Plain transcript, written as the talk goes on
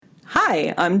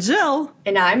Hi, I'm Jill.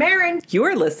 And I'm Erin.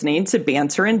 You're listening to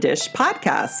Banter and Dish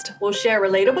podcast. We'll share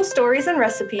relatable stories and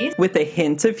recipes with a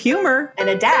hint of humor and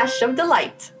a dash of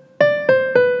delight.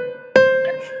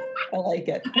 I like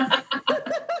it.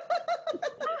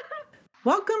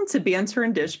 Welcome to Banter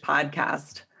and Dish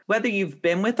podcast. Whether you've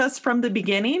been with us from the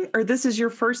beginning or this is your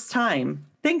first time,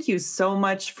 thank you so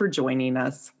much for joining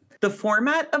us. The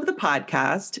format of the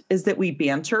podcast is that we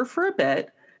banter for a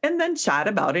bit and then chat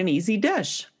about an easy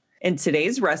dish. And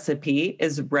today's recipe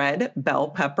is red bell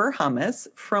pepper hummus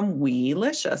from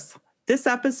Weelicious. This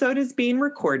episode is being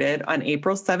recorded on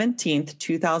April 17th,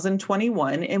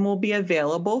 2021, and will be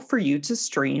available for you to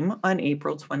stream on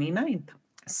April 29th.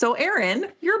 So, Erin,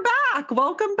 you're back.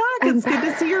 Welcome back. It's good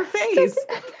to see your face.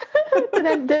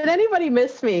 Did anybody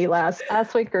miss me last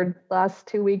week or last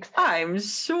 2 weeks? I'm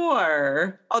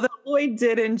sure. Although Lloyd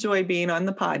did enjoy being on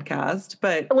the podcast,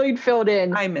 but Lloyd filled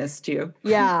in. I missed you.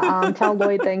 Yeah. Tell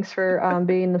Lloyd thanks for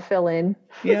being the fill-in.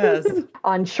 Yes.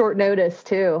 On short notice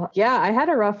too. Yeah, I had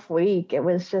a rough week. It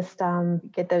was just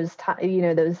get those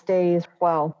those days,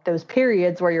 those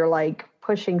periods where you're like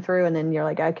pushing through and then you're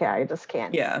like, okay, I just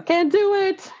can't do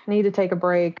it. Need to take a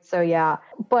break. So yeah,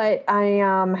 but I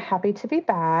am happy to be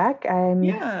back.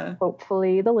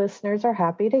 Hopefully the listeners are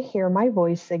happy to hear my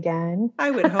voice again. I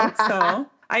would hope so.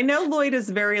 I know Lloyd is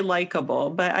very likable,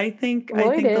 but I think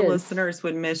the listeners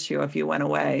would miss you if you went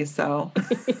away. So,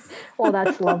 well,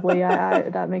 that's lovely.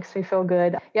 That makes me feel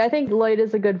good. Yeah, I think Lloyd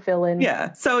is a good fill-in.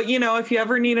 Yeah. So, if you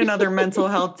ever need another mental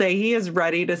health day, he is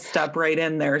ready to step right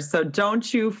in there. So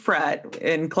don't you fret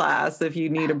in class if you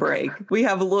need a break. We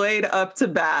have Lloyd up to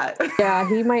bat. Yeah,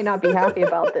 he might not be happy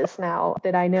about this now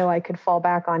that I know I could fall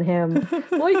back on him.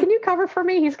 Lloyd, can you cover for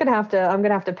me? I'm going to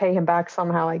have to pay him back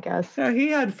somehow, I guess. Yeah, he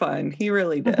had fun. He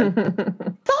really did. It's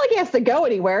not like he has to go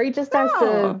anywhere. He just has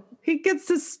to. He gets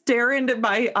to stare into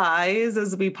my eyes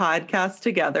as we podcast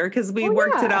together because we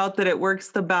worked it out that it works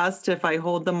the best if I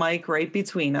hold the mic right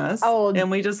between us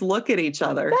and we just look at each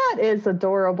other. That is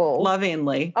adorable.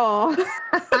 Lovingly. Oh,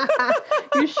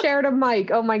 you shared a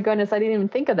mic. Oh my goodness. I didn't even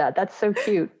think of that. That's so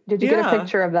cute. Did you get a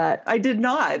picture of that? I did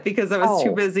not because I was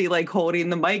too busy holding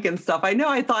the mic and stuff. I know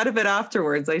I thought of it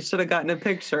afterwards. I should have gotten a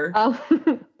picture.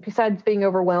 Besides being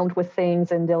overwhelmed with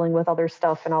things and dealing with other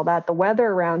stuff and all that, the weather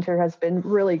around here has been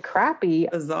really crappy.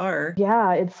 Bizarre.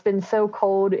 Yeah, it's been so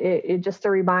cold. It just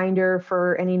a reminder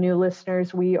for any new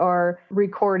listeners, we are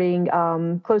recording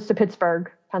close to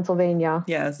Pittsburgh, Pennsylvania.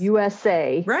 Yes.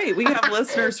 USA. Right. We have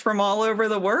listeners from all over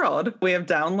the world. We have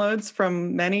downloads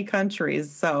from many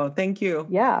countries. So thank you.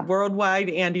 Yeah.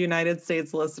 Worldwide and United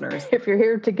States listeners. If you're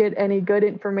here to get any good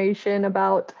information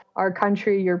about our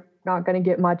country, you're not going to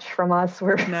get much from us.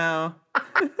 No.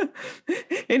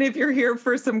 And if you're here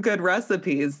for some good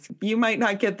recipes, you might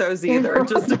not get those either. It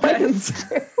just depends.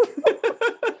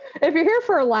 If you're here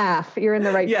for a laugh, you're in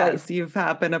the right place. Yes, you've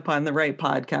happened upon the right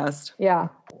podcast. Yeah.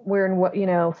 We're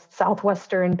in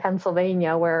southwestern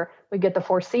Pennsylvania where we get the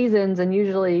 4 seasons, and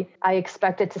usually I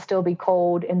expect it to still be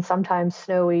cold and sometimes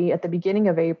snowy at the beginning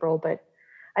of April, but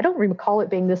I don't recall it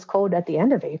being this cold at the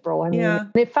end of April. I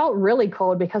mean, it felt really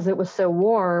cold because it was so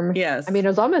warm. Yes. I mean, it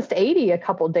was almost 80 a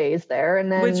couple days there. And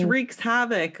then, which wreaks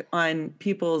havoc on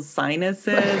people's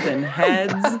sinuses and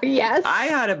heads. Yes. I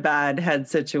had a bad head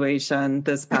situation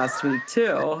this past week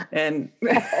too. And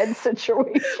head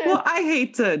situation. Well, I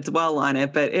hate to dwell on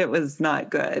it, but it was not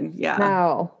good. Yeah.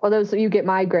 No. Well, you get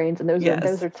migraines and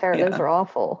those are terrible. Those are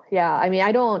awful. Yeah. I mean,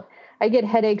 I get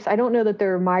headaches. I don't know that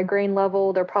they're migraine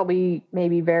level. They're probably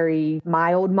maybe very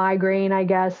mild migraine, I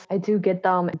guess. I do get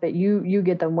them, but you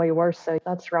get them way worse. So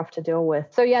that's rough to deal with.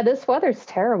 So yeah, this weather's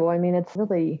terrible. I mean, it's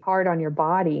really hard on your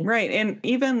body. Right. And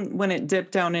even when it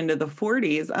dipped down into the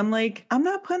 40s, I'm like, I'm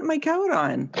not putting my coat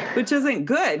on, which isn't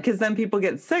good because then people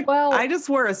get sick. Well, I just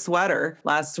wore a sweater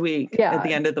last week at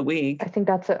the end of the week. I think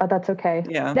that's okay.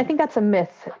 Yeah. I think that's a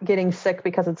myth, getting sick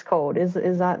because it's cold. Is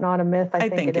that not a myth? I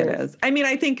think it is. I mean,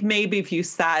 I think maybe if you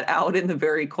sat out in the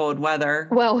very cold weather.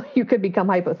 Well, you could become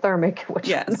hypothermic, which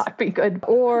would not be good.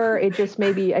 Or it just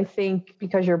maybe, I think,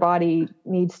 because your body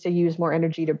needs to use more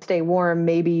energy to stay warm,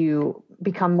 maybe you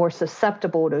become more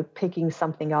susceptible to picking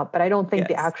something up. But I don't think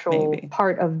the actual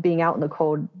part of being out in the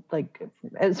cold,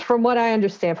 as from what I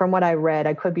understand, from what I read,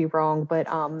 I could be wrong, but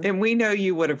and we know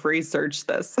you would have researched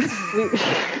this.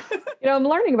 I'm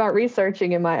learning about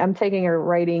researching I'm taking a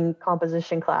writing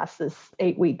composition class this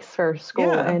 8 weeks for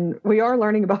school, and we are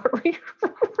learning about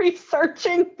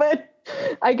researching, but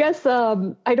I guess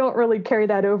I don't really carry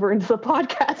that over into the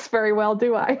podcast very well,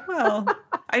 do I? Well,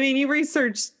 I mean, you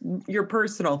research your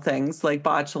personal things like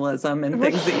botulism and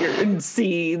things that you're in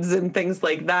seeds and things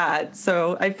like that.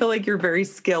 So I feel like you're very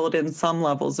skilled in some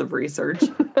levels of research.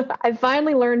 I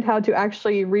finally learned how to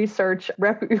actually research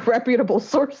reputable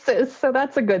sources. So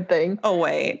that's a good thing. Oh,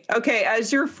 wait. Okay.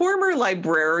 As your former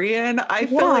librarian, I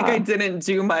feel like I didn't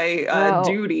do my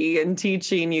duty in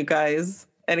teaching you guys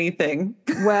anything.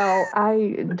 Well,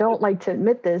 I don't like to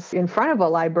admit this in front of a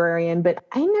librarian, but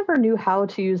I never knew how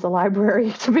to use a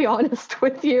library, to be honest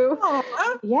with you.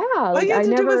 Aww. Yeah. All you had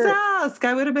to do was ask.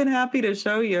 I would have been happy to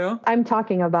show you. I'm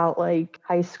talking about like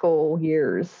high school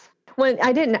years. When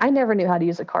I never knew how to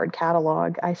use a card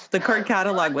catalog. The card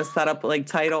catalog was set up like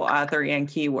title, author, and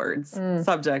keywords,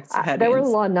 subjects, headings. There were a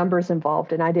lot of numbers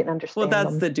involved, and I didn't understand Well,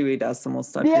 that's the Dewey Decimal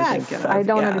stuff you're thinking of. I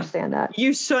don't understand that.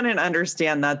 You shouldn't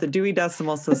understand that. The Dewey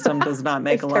Decimal System does not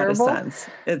make a lot of sense.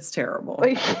 It's terrible.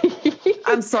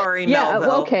 I'm sorry, Melville.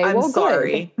 Well, okay. I'm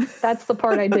sorry. Good. That's the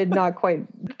part I did not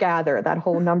quite gather. That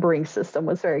whole numbering system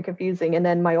was very confusing. And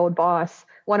then my old boss,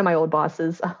 one of my old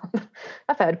bosses,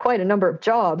 I've had quite a number of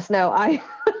jobs. Now, I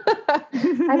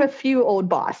have a few old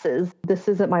bosses. This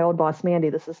isn't my old boss, Mandy.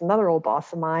 This is another old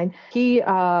boss of mine. He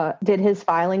did his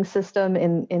filing system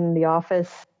in the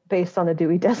office based on the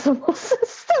Dewey Decimal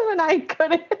System, and I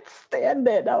couldn't stand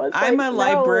it. I'm a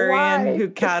librarian who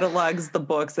catalogs the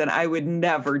books, and I would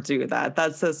never do that.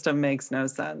 That system makes no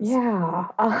sense. Yeah.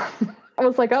 I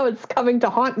was like, it's coming to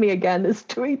haunt me again, this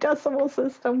Dewey Decimal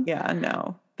System. Yeah,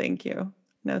 no, thank you.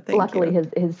 No, thank Luckily, you.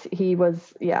 it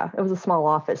was a small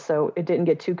office, so it didn't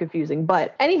get too confusing.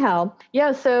 But anyhow,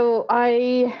 so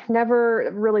I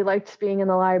never really liked being in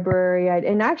the library.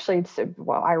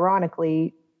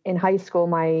 Ironically, in high school,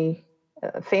 my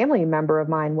family member of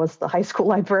mine was the high school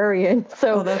librarian.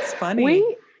 So that's funny.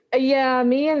 Me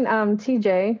and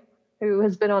TJ, who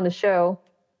has been on the show,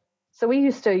 so we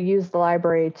used to use the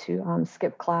library to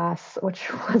skip class,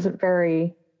 which wasn't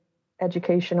very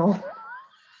educational.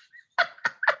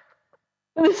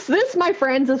 This, my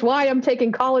friends, is why I'm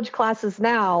taking college classes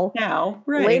now,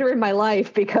 right. Later in my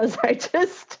life, because I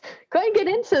just couldn't get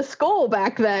into school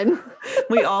back then.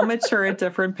 We all mature at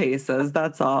different paces.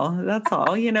 That's all.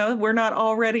 We're not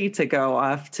all ready to go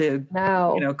off to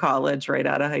college right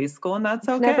out of high school, and that's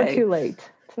okay. It's never too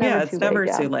late. It's never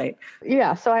too late.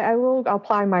 Yeah, so I will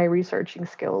apply my researching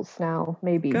skills now.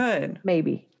 Maybe. Good.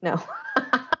 Maybe. No.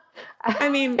 I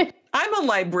mean, I'm a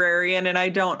librarian, and I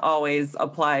don't always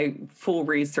apply full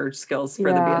research skills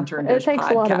for the Banter and Dish podcast. It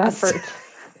takes a lot of effort.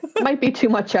 Might be too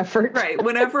much effort. Right.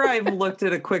 Whenever I've looked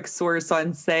at a quick source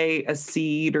on, say, a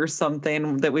seed or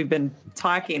something that we've been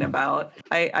talking about,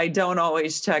 I don't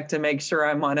always check to make sure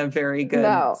I'm on a very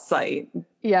good site.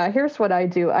 Yeah, here's what I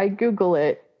do. I Google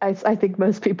it. I think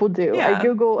most people do. Yeah, I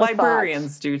Google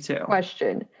librarians do too.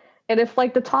 Question. And if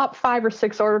like the top 5 or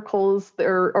 6 articles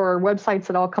or websites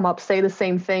that all come up say the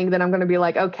same thing, then I'm going to be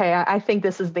like, okay, I think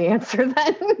this is the answer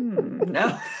then.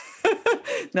 No.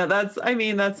 No, that's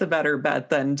a better bet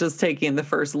than just taking the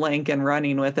first link and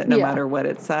running with it no matter what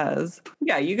it says.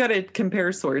 Yeah, you got to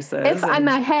compare sources. If I'm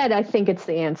ahead, I think it's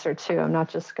the answer too. I'm not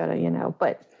just going to,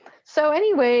 but so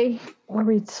anyway,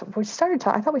 we started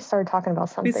talking. I thought we started talking about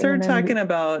something. We started talking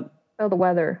about the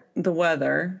weather. The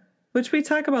weather. Which we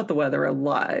talk about the weather a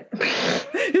lot.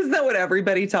 Isn't that what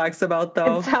everybody talks about,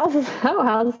 though? How's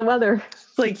the weather?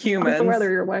 It's like humans. How's the weather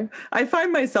your way? I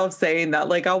find myself saying that.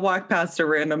 Like, I'll walk past a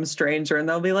random stranger, and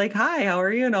they'll be like, hi, how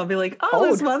are you? And I'll be like,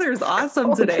 this weather's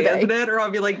awesome today, isn't it? Or I'll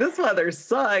be like, this weather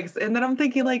sucks. And then I'm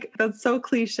thinking, like, that's so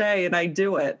cliche, and I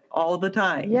do it all the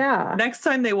time. Yeah. Next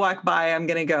time they walk by, I'm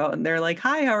going to go, and they're like,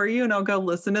 hi, how are you? And I'll go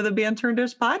listen to the Banter and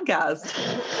Dish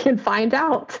podcast. And find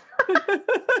out.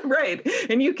 Right.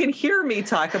 And you can hear me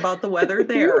talk about the weather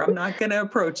there. I'm not going to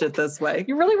approach it this way.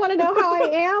 You really want to know how I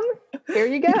am? Here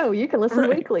you go. You can listen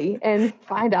weekly and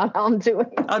find out how I'm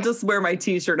doing. I'll just wear my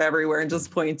t-shirt everywhere and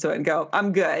just point to it and go,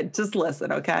 I'm good. Just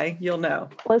listen, okay? You'll know.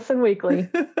 Listen weekly.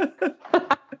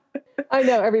 I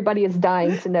know everybody is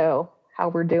dying to know how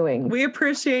we're doing. We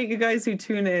appreciate you guys who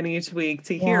tune in each week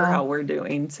to hear how we're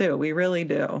doing too. We really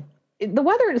do. The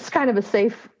weather is kind of a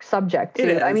safe subject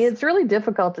too. I mean, it's really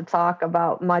difficult to talk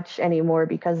about much anymore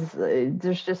because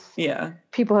there's just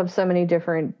people have so many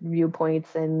different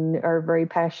viewpoints and are very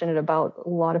passionate about a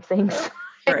lot and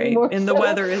the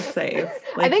weather is safe.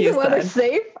 Like I think the weather's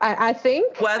safe. I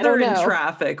think weather and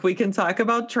traffic. We can talk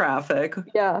about traffic.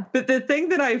 Yeah. But the thing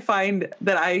that I find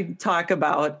that I talk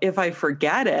about, if I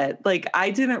forget it, like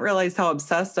I didn't realize how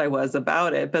obsessed I was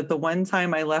about it. But the one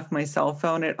time I left my cell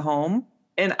phone at home,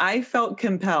 and I felt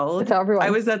compelled.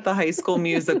 I was at the High School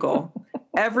Musical.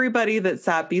 Everybody that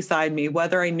sat beside me,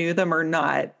 whether I knew them or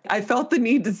not, I felt the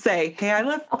need to say, hey,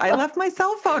 I left my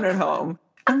cell phone at home.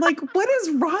 I'm like, what is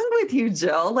wrong with you,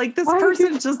 Jill? Like, this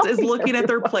person just is looking at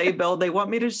their playbill. They want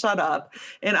me to shut up.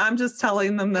 And I'm just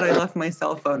telling them that I left my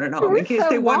cell phone at home in case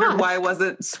they wondered why I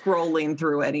wasn't scrolling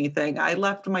through anything. I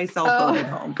left my cell phone at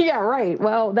home. Yeah, right.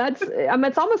 Well,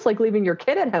 it's almost like leaving your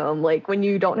kid at home, like when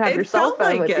you don't have your cell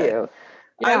phone with you.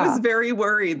 Yeah. I was very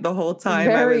worried the whole time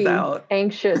I was out.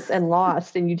 Anxious and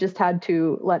lost. And you just had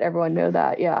to let everyone know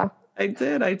that. Yeah. I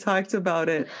did. I talked about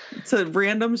it to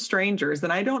random strangers,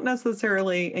 and I don't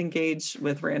necessarily engage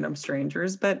with random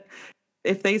strangers, but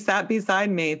if they sat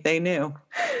beside me, they knew.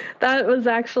 That was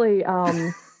actually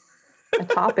a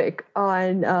topic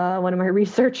on one of my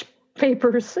research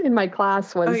papers in my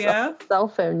class was cell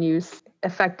phone use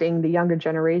affecting the younger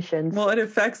generations. Well, it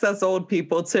affects us old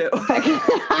people too.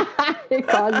 It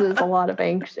causes a lot of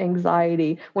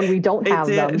anxiety when we don't have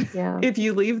them. Yeah. If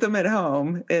you leave them at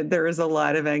home, there is a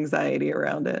lot of anxiety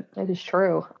around it. That is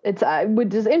true. It's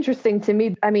which is interesting to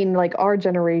me. I mean, like our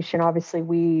generation, obviously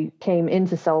we came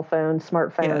into cell phones,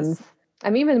 smartphones. Yes. I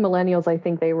mean, even millennials, I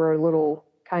think they were a little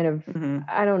kind of,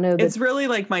 I don't know. It's really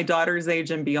like my daughter's age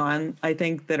and beyond, I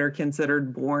think, that are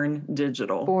considered born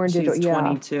digital. She's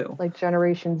 22. Like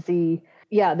Generation Z.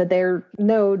 Yeah, that they're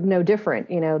no different.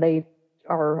 You know, they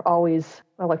are always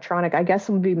electronic. I guess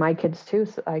it would be my kids too.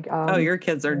 So your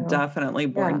kids are definitely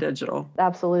born digital.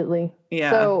 Absolutely.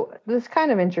 Yeah. So this is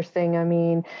kind of interesting. I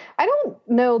mean, I don't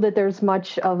know that there's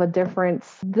much of a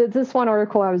difference. This one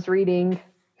article I was reading,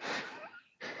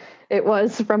 it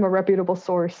was from a reputable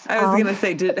source. I was going to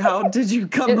say, how did you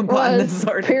come upon this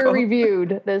article?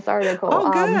 Peer-reviewed, this article.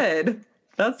 Oh, good.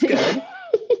 That's good.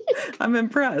 I'm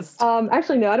impressed.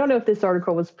 Actually, no, I don't know if this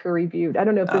article was peer-reviewed. I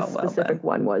don't know if this specific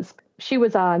one was. She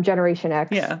was on Generation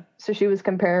X. Yeah. So she was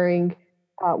comparing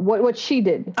what she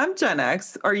did. I'm Gen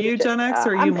X. Are you Gen X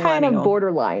or are you millennial? I'm kind of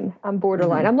borderline. I'm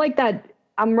borderline. Mm-hmm. I'm like that.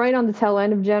 I'm right on the tail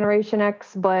end of Generation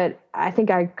X, but I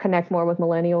think I connect more with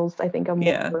millennials. I think I'm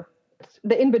more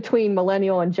the in-between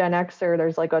millennial and Gen Xer.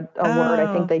 There's like a word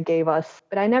I think they gave us,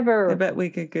 but I bet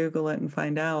we could Google it and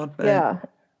find out. But yeah.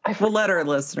 We'll let our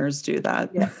listeners do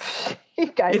that. Yeah. You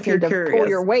guys if you're curious, pull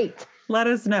your weight. Let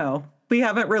us know. We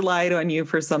haven't relied on you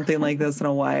for something like this in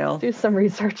a while. Do some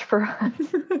research for us.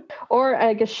 Or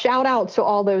I guess shout out to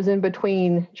all those in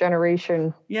between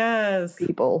generation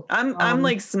people. I'm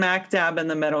like smack dab in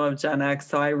the middle of Gen X,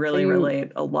 so I really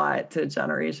relate a lot to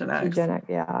Generation X. Gen X,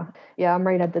 yeah. I'm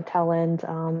right at the tail end.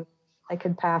 I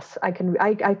could pass. I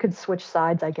could switch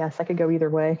sides. I guess I could go either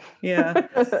way. Yeah.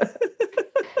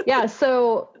 Yeah.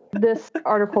 So this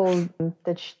article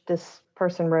that this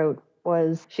person wrote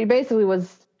she basically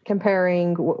was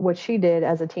comparing what she did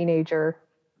as a teenager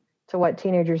to what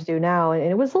teenagers do now. And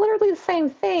it was literally the same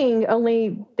thing,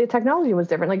 only the technology was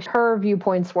different. Like her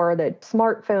viewpoints were that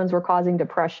smartphones were causing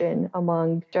depression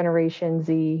among Generation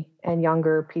Z and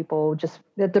younger people, just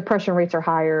the depression rates are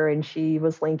higher, and she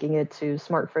was linking it to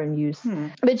smartphone use.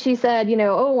 But she said,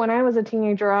 when I was a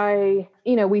teenager,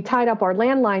 we tied up our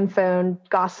landline phone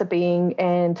gossiping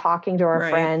and talking to our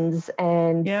friends.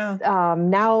 And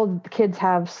now the kids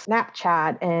have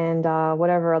Snapchat and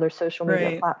whatever other social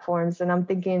media platforms. And I'm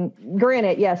thinking,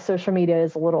 granted, yes, social media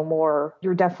is a little more,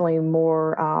 you're definitely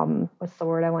more, what's the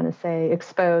word I want to say,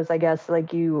 exposed, I guess.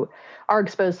 Like you are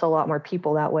exposed to a lot more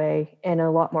people that way, and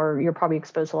you're probably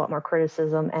exposed to a lot more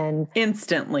criticism and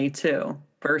instantly too.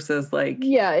 Versus like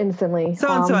instantly.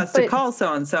 So-and-so has to call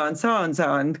so-and-so and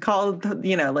so-and-so and call,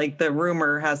 like the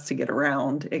rumor has to get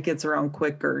around. It gets around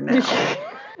quicker now.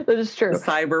 That is true.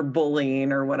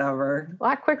 Cyberbullying or whatever. A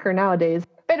lot quicker nowadays.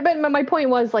 But my point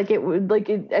was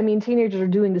teenagers are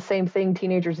doing the same thing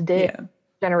teenagers did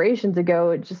generations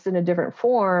ago, just in a different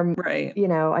form. Right.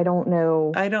 I don't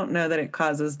know. I don't know that it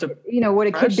causes would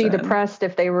a kid be depressed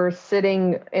if they were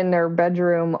sitting in their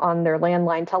bedroom on their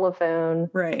landline telephone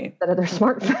instead of their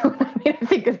smartphone? I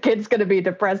think a kid's going to be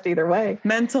depressed either way.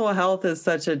 Mental health is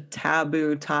such a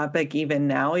taboo topic even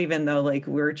now, even though like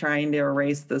we're trying to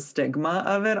erase the stigma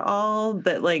of it all,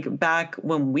 that like back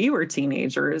when we were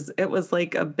teenagers, it was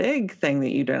like a big thing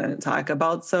that you didn't talk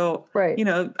about. So,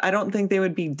 I don't think they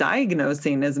would be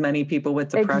diagnosing as many people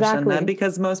with depression then,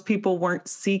 because most people weren't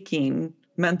seeking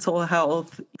mental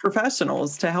health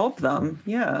professionals to help them.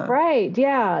 Yeah. Right.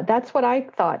 Yeah. That's what I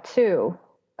thought too.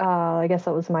 I guess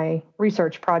that was my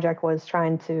research project, was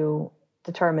trying to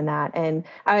determine that. And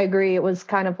I agree. It was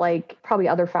kind of like probably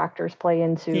other factors play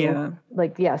into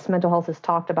like, yes, mental health is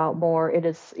talked about more. It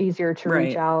is easier to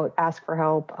reach out, ask for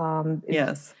help.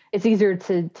 It's easier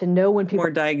to know when people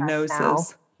more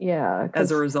diagnosis. Yeah.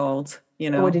 As a result,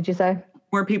 What did you say?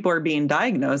 more people are being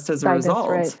diagnosed as a result.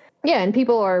 Right. Yeah, and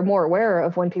people are more aware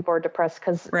of when people are depressed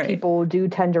because people do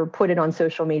tend to put it on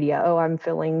social media. Oh, I'm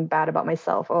feeling bad about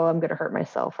myself. Oh, I'm going to hurt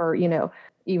myself. Or,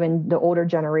 even the older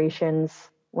generations,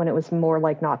 when it was more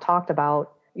like not talked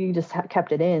about, you just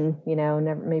kept it in,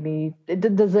 never maybe.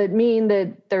 Does it mean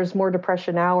that there's more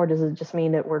depression now, or does it just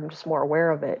mean that we're just more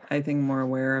aware of it? I think more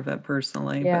aware of it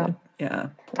personally. Yeah. But yeah.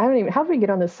 How did we get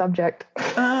on this subject?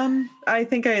 I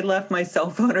think I left my cell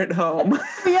phone at home.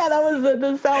 Yeah, that was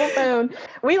the cell phone.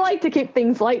 We like to keep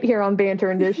things light here on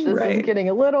Banter and Dish. This is getting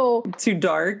a little too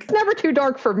dark. It's never too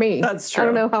dark for me. That's true. I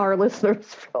don't know how our listeners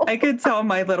feel. I could tell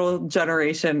my little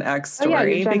Generation X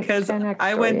story because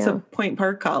I went to Point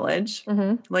Park College.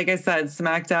 Mm-hmm. Like I said,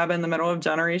 smack dab in the middle of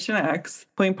Generation X.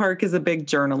 Point Park is a big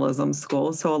journalism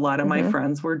school. So a lot of my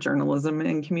friends were journalism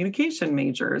and communication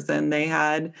majors. And they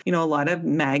had, a lot of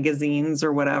magazines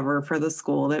or whatever for the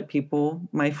school that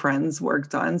my friends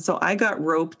worked on. So I got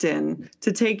roped in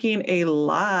to taking a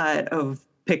lot of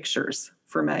pictures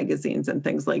for magazines and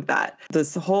things like that.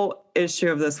 This whole issue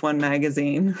of this one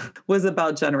magazine was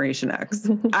about Generation X.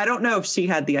 I don't know if she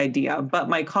had the idea, but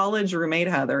my college roommate,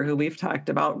 Heather, who we've talked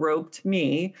about, roped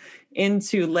me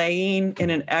into laying in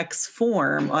an X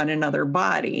form on another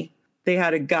body. They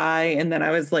had a guy, and then I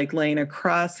was like laying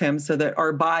across him so that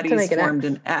our bodies formed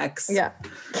an X. Yeah.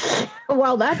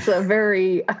 Well, that's a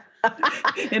very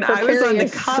and I was on the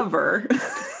cover.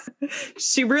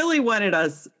 She really wanted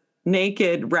us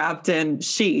naked, wrapped in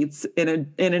sheets in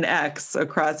an X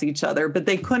across each other, but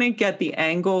they couldn't get the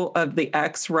angle of the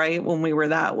X right when we were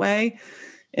that way.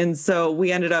 And so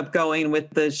we ended up going with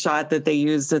the shot that they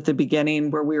used at the beginning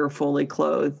where we were fully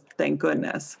clothed. Thank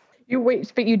goodness.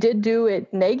 But you did do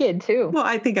it naked too. Well,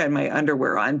 I think I had my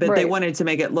underwear on, but they wanted to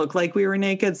make it look like we were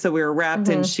naked. So we were wrapped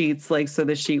in sheets, so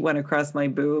the sheet went across my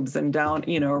boobs and down,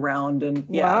 around. And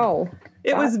wow.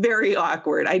 It was very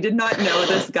awkward. I did not know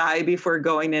this guy before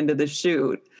going into the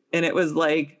shoot. And it was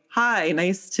like, hi,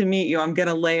 nice to meet you. I'm going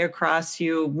to lay across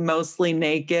you mostly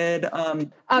naked. Do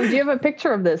you have a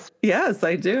picture of this? Yes,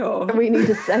 I do.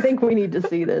 I think we need to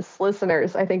see this.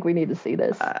 Listeners, I think we need to see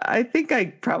this. I think I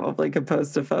probably could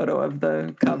post a photo of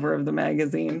the cover of the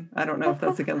magazine. I don't know if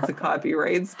that's against the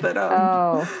copyrights, but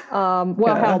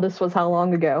hell, this was how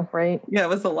long ago, right? Yeah, it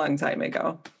was a long time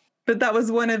ago. But that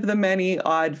was one of the many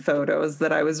odd photos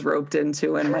that I was roped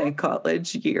into in my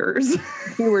college years.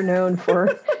 You were known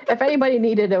for, if anybody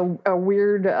needed a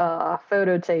weird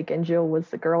photo taken, Jill was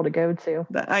the girl to go to.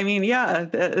 I mean, yeah,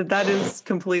 that is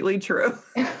completely true.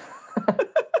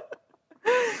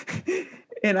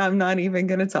 And I'm not even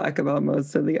going to talk about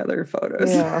most of the other photos.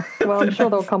 Yeah, well, I'm sure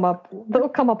they'll come up. They'll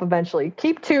come up eventually.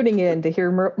 Keep tuning in to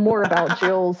hear more about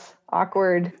Jill's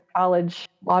awkward college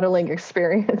modeling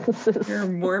experiences. Hear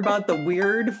more about the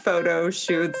weird photo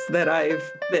shoots that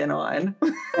I've been on.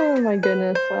 Oh my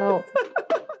goodness! Well.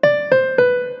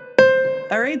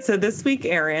 All right, so this week,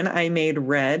 Erin, I made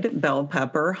red bell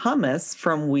pepper hummus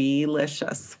from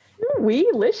Weelicious.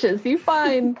 Weelicious. You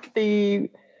find the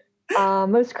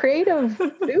most creative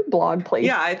food blog place.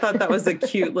 Yeah, I thought that was a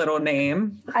cute little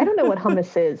name. I don't know what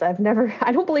hummus is. I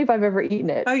don't believe I've ever eaten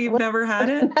it. Oh, you've never had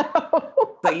it? No.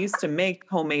 I used to make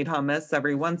homemade hummus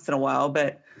every once in a while,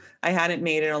 but I hadn't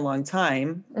made it in a long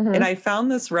time. Mm-hmm. And I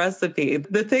found this recipe.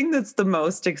 The thing that's the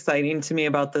most exciting to me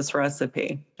about this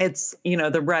recipe, it's,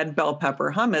 the red bell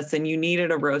pepper hummus, and you needed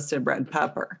a roasted red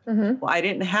pepper. Mm-hmm. Well, I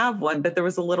didn't have one, but there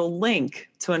was a little link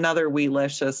to another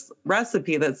Weelicious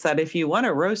recipe that said, if you want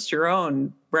to roast your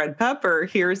own red pepper,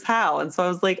 here's how. And so I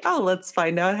was like, oh, let's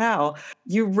find out how.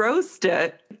 You roast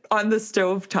it on the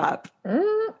stovetop.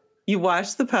 Mm-hmm. You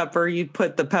wash the pepper, you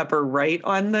put the pepper right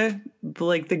on the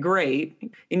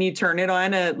grate, and you turn it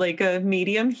on a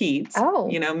medium heat,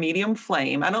 medium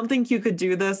flame. I don't think you could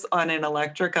do this on an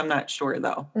electric. I'm not sure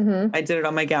though. Mm-hmm. I did it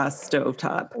on my gas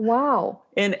stovetop. Wow.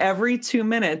 And every 2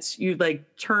 minutes you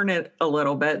turn it a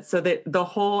little bit so that the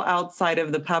whole outside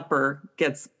of the pepper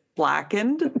gets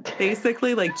blackened,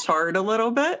 basically charred a little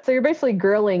bit. So you're basically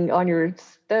grilling on your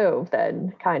stove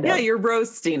then, kind of. Yeah, you're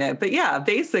roasting it, but yeah,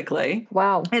 basically.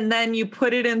 Wow. And then you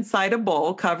put it inside a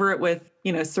bowl, cover it with,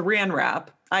 saran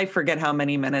wrap. I forget how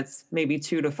many minutes, maybe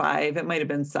 2 to 5. It might've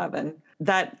been 7.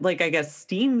 That I guess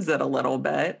steams it a little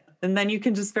bit. And then you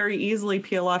can just very easily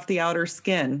peel off the outer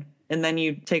skin. And then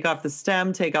you take off the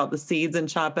stem, take out the seeds and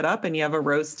chop it up, and you have a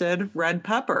roasted red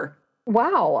pepper.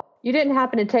 Wow. You didn't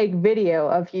happen to take video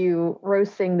of you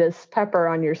roasting this pepper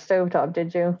on your stovetop,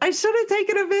 did you? I should have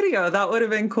taken a video. That would have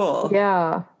been cool.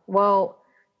 Yeah. Well,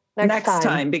 next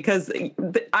time, because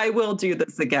I will do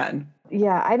this again.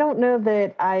 Yeah, I don't know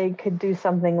that I could do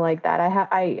something like that.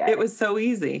 It was so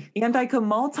easy. And I could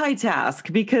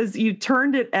multitask because you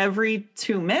turned it every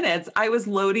 2 minutes. I was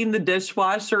loading the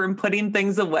dishwasher and putting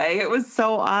things away. It was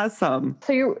so awesome.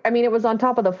 So it was on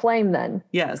top of the flame then?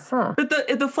 Yes. Huh. But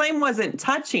the flame wasn't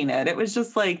touching it. It was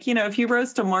just like, if you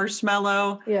roast a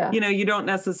marshmallow, you don't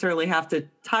necessarily have to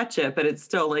touch it, but it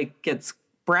still like gets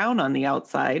brown on the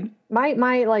outside. My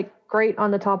like grate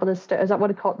on the top of the stove. Is that what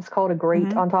it's called? A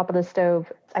grate on top of the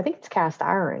stove. I think it's cast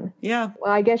iron. Yeah.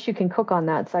 Well, I guess you can cook on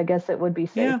that, so I guess it would be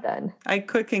safe then. I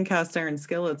cook in cast iron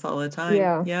skillets all the time.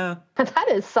 Yeah. Yeah. That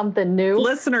is something new.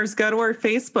 Listeners, go to our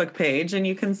Facebook page and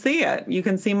you can see it. You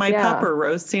can see my pepper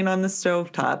roasting on the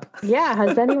stovetop. Yeah.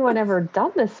 Has anyone ever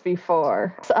done this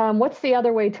before? What's the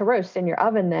other way to roast? In your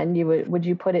oven then? Would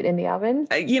you put it in the oven?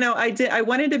 I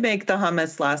wanted to make the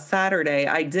hummus last Saturday.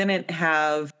 I didn't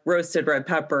have roasted red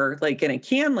pepper like in a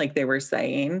can like they were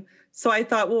saying. So I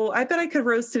thought, well, I bet I could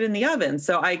roast it in the oven.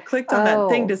 So I clicked on that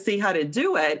thing to see how to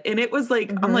do it. And it was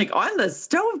like, I'm like, on the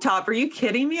stovetop. Are you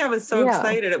kidding me? I was so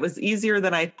excited. It was easier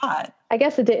than I thought. I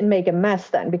guess it didn't make a mess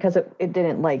then because it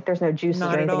didn't there's no juices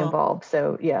or anything involved.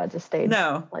 So yeah, it just stayed.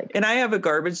 No. And I have a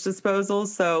garbage disposal.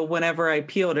 So whenever I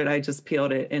peeled it, I just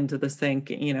peeled it into the sink,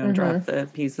 and dropped the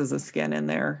pieces of skin in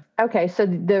there. Okay. So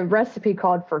the recipe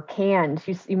called for canned.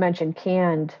 You mentioned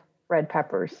canned red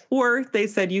peppers. Or they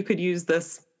said you could use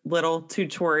this little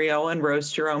tutorial and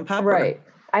roast your own pepper. Right.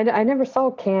 I never saw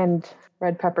canned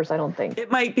red peppers, I don't think.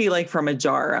 It might be like from a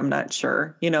jar. I'm not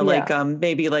sure. Like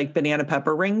maybe like banana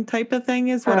pepper ring type of thing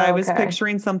is what I was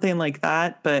picturing, something like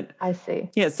that. But I see.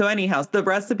 Yeah. So anyhow, the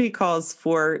recipe calls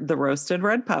for the roasted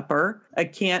red pepper, a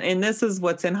can, and this is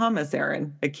what's in hummus,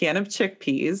 Erin, a can of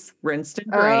chickpeas, rinsed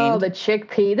and drained. Oh, the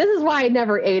chickpea. This is why I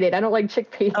never ate it. I don't like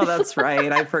chickpeas. Oh, that's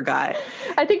right. I forgot.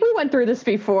 I think we went through this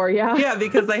before. Yeah. Yeah.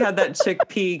 Because I had that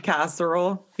chickpea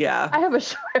casserole. Yeah. I have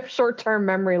a short-term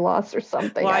memory loss or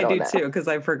something. Well, I do too, because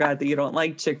I forgot that you don't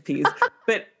like chickpeas.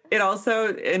 But it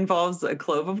also involves a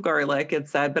clove of garlic, it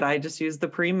said, but I just used the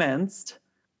pre-minced.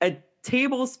 A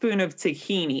tablespoon of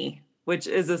tahini, which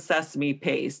is a sesame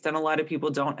paste. And a lot of people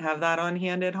don't have that on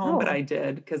hand at home, but I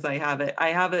did because I have it. I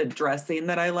have a dressing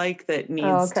that I like that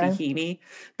needs tahini.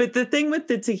 But the thing with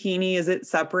the tahini is it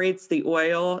separates the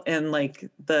oil and like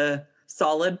the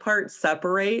solid parts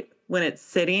separate when it's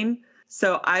sitting.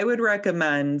 So I would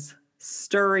recommend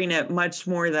stirring it much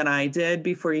more than I did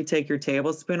before you take your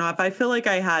tablespoon off. I feel like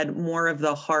I had more of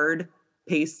the hard,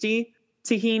 pasty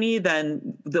tahini than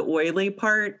the oily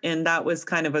part, and that was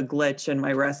kind of a glitch in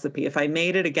my recipe. If I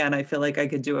made it again, I feel like I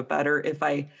could do it better if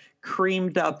I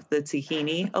creamed up the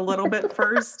tahini a little bit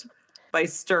first by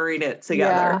stirring it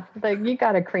together. Yeah, you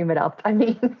got to cream it up. I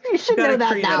mean, you should know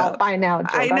that by now.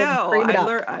 Jill. I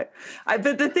know.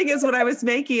 But the thing is, when I was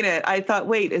making it, I thought,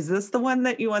 wait, is this the one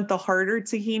that you want the harder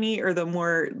tahini or the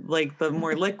more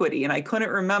liquidy? And I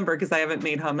couldn't remember because I haven't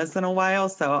made hummus in a while.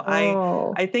 So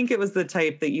I think it was the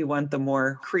type that you want the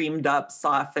more creamed up,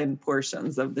 softened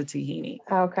portions of the tahini.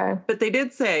 Okay. But they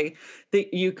did say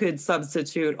that you could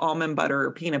substitute almond butter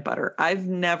or peanut butter. I've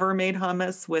never made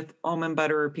hummus with almond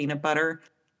butter or peanut butter.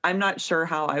 I'm not sure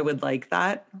how I would like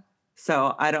that.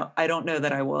 So I don't know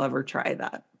that I will ever try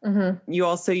that. Mm-hmm. You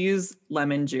also use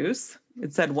lemon juice.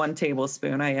 It said 1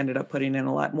 tablespoon. I ended up putting in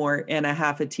a lot more, and a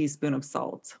half a teaspoon of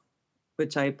salt,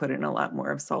 which I put in a lot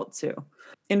more of salt too.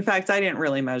 In fact, I didn't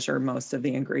really measure most of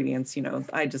the ingredients.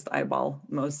 I just eyeball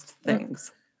most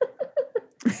things.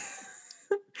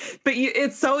 But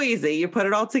it's so easy. You put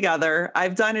it all together.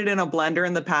 I've done it in a blender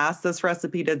in the past. This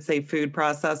recipe did say food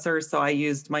processor, so I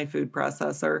used my food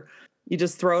processor. You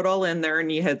just throw it all in there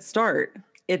and you hit start.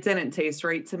 It didn't taste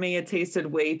right to me. It tasted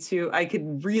way too, I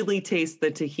could really taste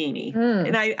the tahini.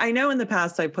 And I know in the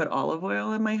past I put olive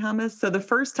oil in my hummus. So the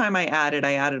first time I added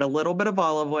a little bit of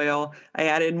olive oil. I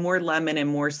added more lemon and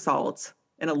more salt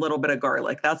and a little bit of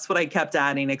garlic. That's what I kept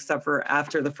adding, except for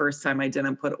after the first time I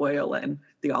didn't put oil in,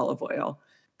 the olive oil.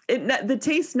 The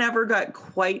taste never got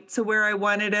quite to where I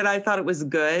wanted it. I thought it was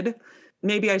good.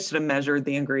 Maybe I should have measured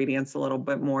the ingredients a little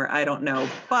bit more. I don't know.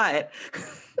 But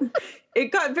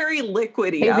it got very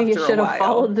liquidy after a while. Maybe you should have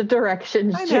followed the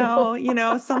directions. I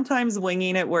know. Sometimes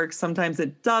winging it works. Sometimes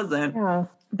it doesn't. Yeah.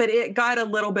 But it got a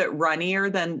little bit runnier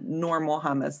than normal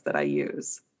hummus that I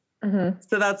use. Mm-hmm.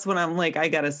 So that's when I'm like, I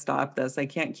got to stop this. I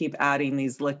can't keep adding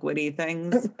these liquidy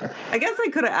things. I guess I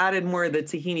could have added more of the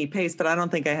tahini paste, but I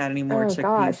don't think I had any more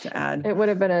chickpeas to add. It would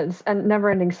have been a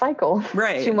never-ending cycle.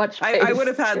 Right. Too much paste. I would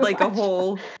have had a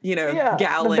whole,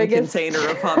 gallon container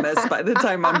of hummus by the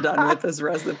time I'm done with this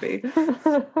recipe,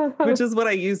 which is what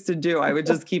I used to do. I would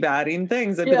just keep adding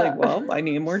things. I'd be like, well, I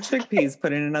need more chickpeas,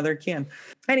 put in another can.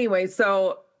 Anyway,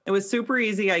 so It was super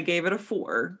easy. I gave it a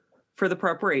 4 for the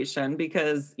preparation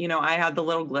because, I had the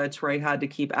little glitch where I had to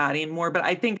keep adding more, but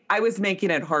I think I was making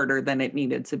it harder than it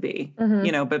needed to be,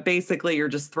 but basically you're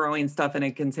just throwing stuff in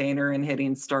a container and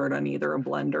hitting start on either a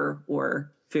blender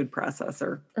or food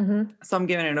processor. So I'm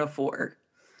giving it a 4.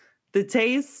 The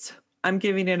taste, I'm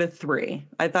giving it a 3.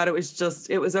 I thought it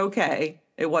was okay.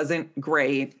 It wasn't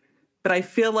great, but I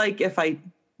feel like if I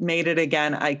made it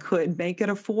again, I could make it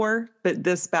a 4, but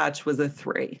this batch was a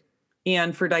 3.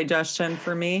 And for digestion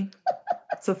for me,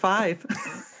 it's a 5.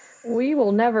 We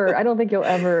will never, I don't think you'll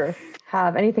ever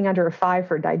have anything under a 5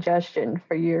 for digestion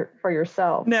for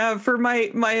yourself. No, for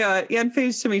my Aunt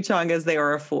Faye's chimichangas, they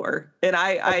are a 4. And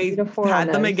I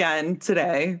had them again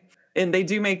today, and they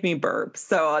do make me burp.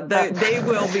 So they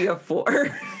will be a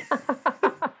 4.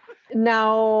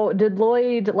 Now, did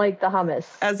Lloyd like the hummus?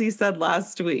 As he said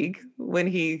last week when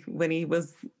he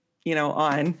was,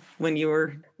 on when you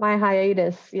were my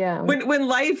hiatus, yeah. When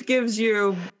life gives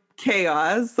you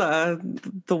chaos,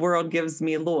 the world gives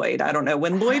me Lloyd. I don't know.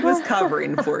 When Lloyd was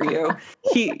covering for you,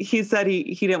 he said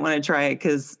he didn't want to try it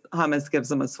because hummus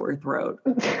gives him a sore throat.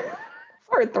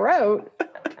 Sore throat?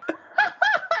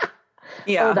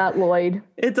 Yeah. Oh, that Lloyd.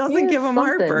 It doesn't give him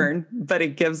heartburn, but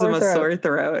it gives him a sore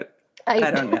throat.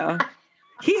 I don't know.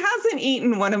 He hasn't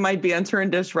eaten one of my banter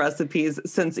and dish recipes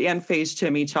since Aunt Faye's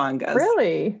chimichangas.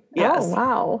 Really? Yes. Oh,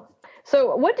 wow.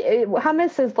 So what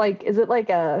hummus is like? Is it like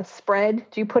a spread?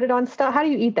 Do you put it on stuff? How do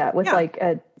you eat that? With like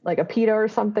a pita or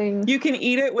something? You can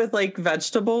eat it with like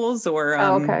vegetables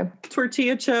or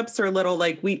tortilla chips or little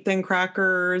like wheat thin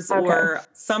crackers. Okay. Or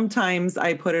sometimes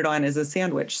I put it on as a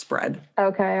sandwich spread.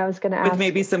 Okay, I was going to ask. With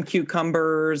maybe some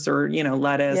cucumbers or,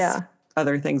 lettuce,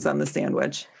 other things on the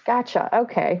sandwich. Gotcha.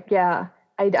 Okay. Yeah.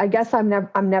 I guess I'm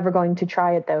never going to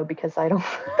try it though because I don't.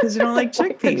 Because you don't like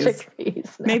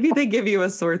chickpeas. No. Maybe they give you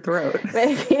a sore throat.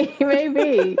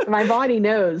 Maybe. My body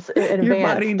knows in Your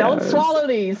advance. Body don't knows. Swallow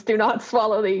these. Do not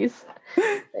swallow these.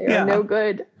 They are no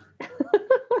good.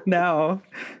 No.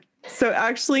 So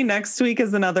actually next week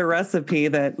is another recipe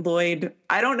that Lloyd,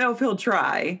 I don't know if he'll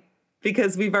try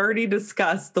because we've already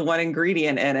discussed the one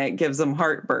ingredient in it gives him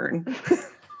heartburn.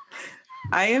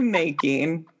 I am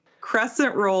making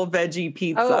crescent roll veggie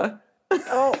pizza.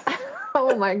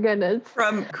 Oh my goodness.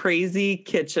 From Crazy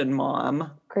Kitchen Mom.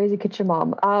 Crazy Kitchen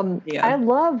Mom. I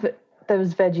love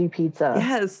those veggie pizza.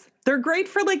 Yes. They're great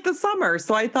for like the summer.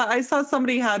 So I saw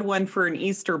somebody had one for an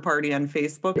Easter party on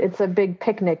Facebook. It's a big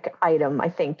picnic item. I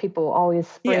think people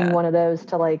always bring one of those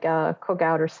to like cook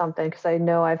out or something. Because I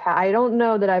know I don't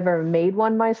know that I've ever made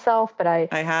one myself, but I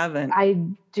haven't. I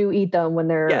do eat them when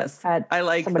they're at I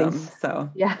like them. So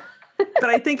yeah.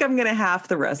 But I think I'm going to half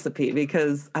the recipe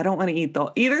because I don't want to eat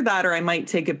either that or I might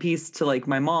take a piece to like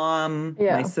my mom,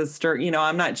 my sister.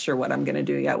 I'm not sure what I'm going to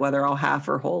do yet, whether I'll half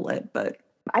or whole it. But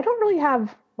I don't really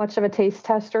have much of a taste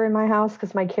tester in my house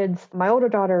because my older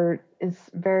daughter is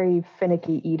very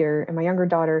finicky eater and my younger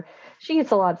daughter, she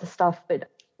eats a lot of stuff, but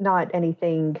not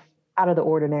anything out of the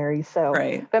ordinary.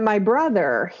 So, but my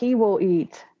brother, he will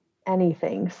eat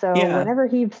anything. So whenever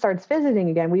he starts visiting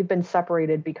again, we've been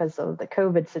separated because of the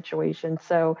COVID situation.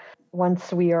 So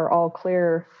once we are all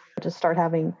clear to start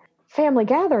having family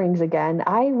gatherings again,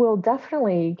 I will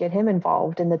definitely get him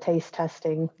involved in the taste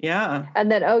testing. Yeah.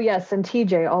 And then, and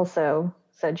TJ also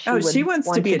said she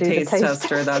wants to be a taste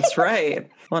tester. That's right.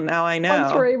 Well, now I know.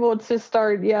 Once we're able to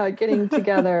start, getting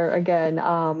together again,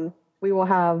 we will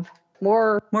have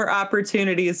more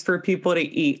opportunities for people to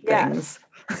eat things.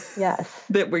 Yes.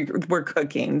 that we're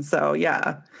cooking. So,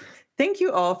 yeah. Thank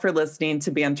you all for listening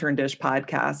to Banter and Dish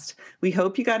podcast. We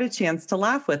hope you got a chance to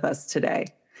laugh with us today.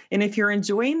 And if you're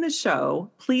enjoying the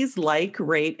show, please like,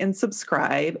 rate, and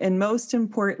subscribe. And most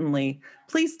importantly,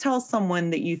 please tell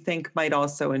someone that you think might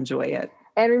also enjoy it.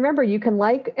 And remember, you can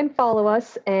like and follow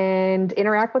us and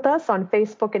interact with us on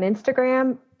Facebook and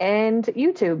Instagram and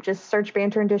YouTube. Just search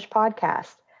Banter and Dish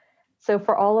podcast. So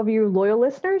for all of you loyal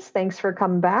listeners, thanks for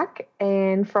coming back.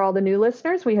 And for all the new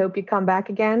listeners, we hope you come back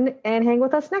again and hang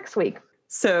with us next week.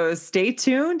 So stay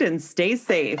tuned and stay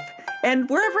safe. And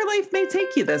wherever life may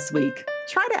take you this week,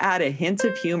 try to add a hint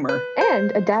of humor.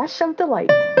 And a dash of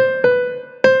delight.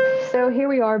 So here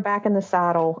we are back in the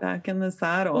saddle. Back in the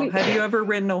saddle. Have you ever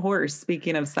ridden a horse,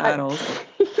 speaking of saddles?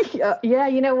 Yeah,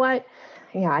 you know what?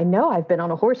 Yeah, I know I've been on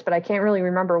a horse, but I can't really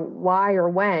remember why or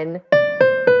when.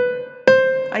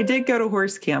 I did go to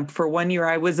horse camp for 1 year.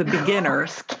 I was a beginner.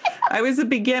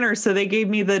 So they gave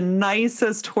me the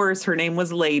nicest horse. Her name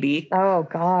was Lady. Oh,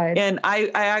 God. And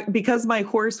I because my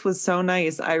horse was so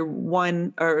nice, I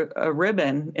won a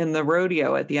ribbon in the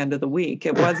rodeo at the end of the week.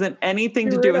 It wasn't anything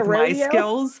to do with my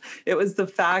skills. It was the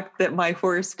fact that my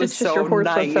horse was so nice. Your horse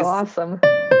was so awesome.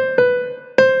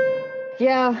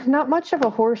 Yeah, not much of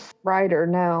a horse rider,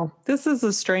 no. This is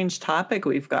a strange topic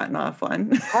we've gotten off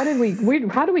on. How did we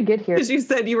get here? Because you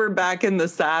said you were back in the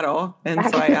saddle, and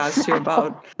so I asked you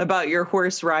about your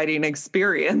horse riding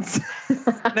experience.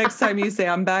 Next time you say,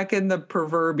 I'm back in the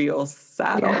proverbial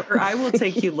saddle, or I will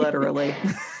take you literally.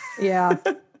 Yeah.